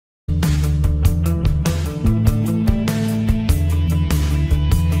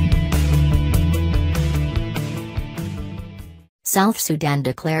South Sudan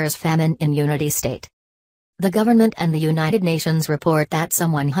declares famine in unity state. The government and the United Nations report that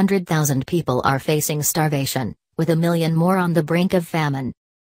some 100,000 people are facing starvation, with 1 million more on the brink of famine.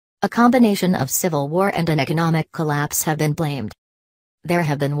 A combination of civil war and an economic collapse have been blamed. There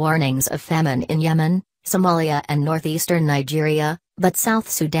have been warnings of famine in Yemen, Somalia and northeastern Nigeria, but South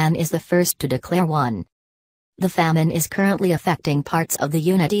Sudan is the first to declare one. The famine is currently affecting parts of the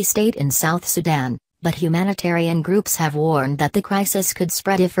Unity State in South Sudan, but humanitarian groups have warned that the crisis could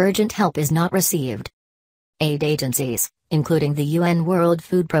spread if urgent help is not received. Aid agencies, including the UN World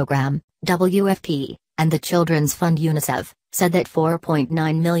Food Programme, WFP, and the Children's Fund UNICEF, said that 4.9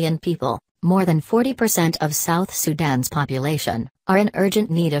 million people, more than 40% of South Sudan's population, are in urgent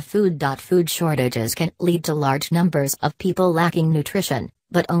need of food. Food shortages can lead to large numbers of people lacking nutrition,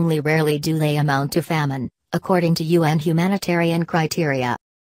 but only rarely do they amount to famine, according to UN humanitarian criteria.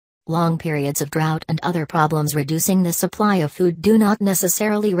 Long periods of drought and other problems reducing the supply of food do not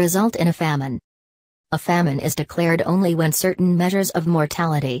necessarily result in a famine. A famine is declared only when certain measures of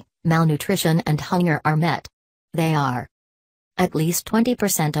mortality, malnutrition and hunger are met. They are. At least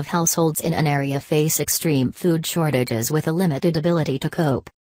 20% of households in an area face extreme food shortages with a limited ability to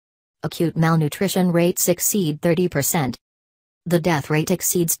cope. Acute malnutrition rates exceed 30%. The death rate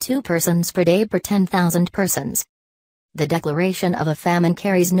exceeds 2 persons per day per 10,000 persons. The declaration of a famine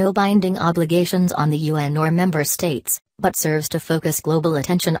carries no binding obligations on the UN or member states, but serves to focus global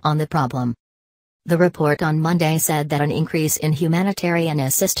attention on the problem. The report on Monday said that an increase in humanitarian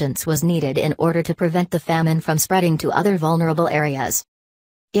assistance was needed in order to prevent the famine from spreading to other vulnerable areas.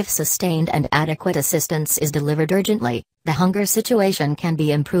 If sustained and adequate assistance is delivered urgently, the hunger situation can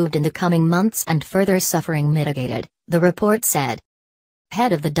be improved in the coming months and further suffering mitigated, the report said.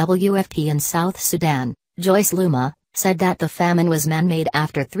 Head of the WFP in South Sudan, Joyce Luma, said that the famine was man-made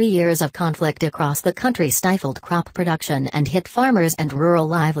after 3 years of conflict across the country stifled crop production and hit farmers and rural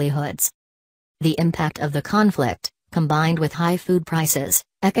livelihoods. The impact of the conflict, combined with high food prices,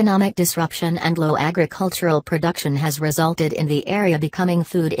 economic disruption and low agricultural production has resulted in the area becoming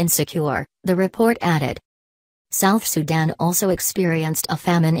food insecure, the report added. South Sudan also experienced a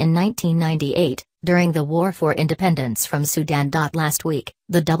famine in 1998, during the War for Independence from Sudan. Last week,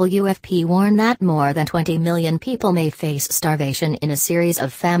 the WFP warned that more than 20 million people may face starvation in a series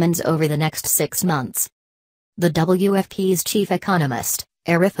of famines over the next 6 months. The WFP's chief economist,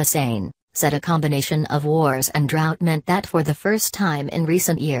 Arif Hussain, said a combination of wars and drought meant that for the first time in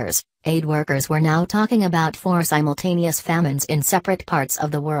recent years, aid workers were now talking about 4 simultaneous famines in separate parts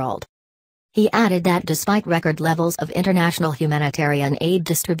of the world. He added that despite record levels of international humanitarian aid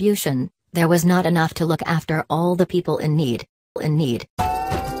distribution, there was not enough to look after all the people in need.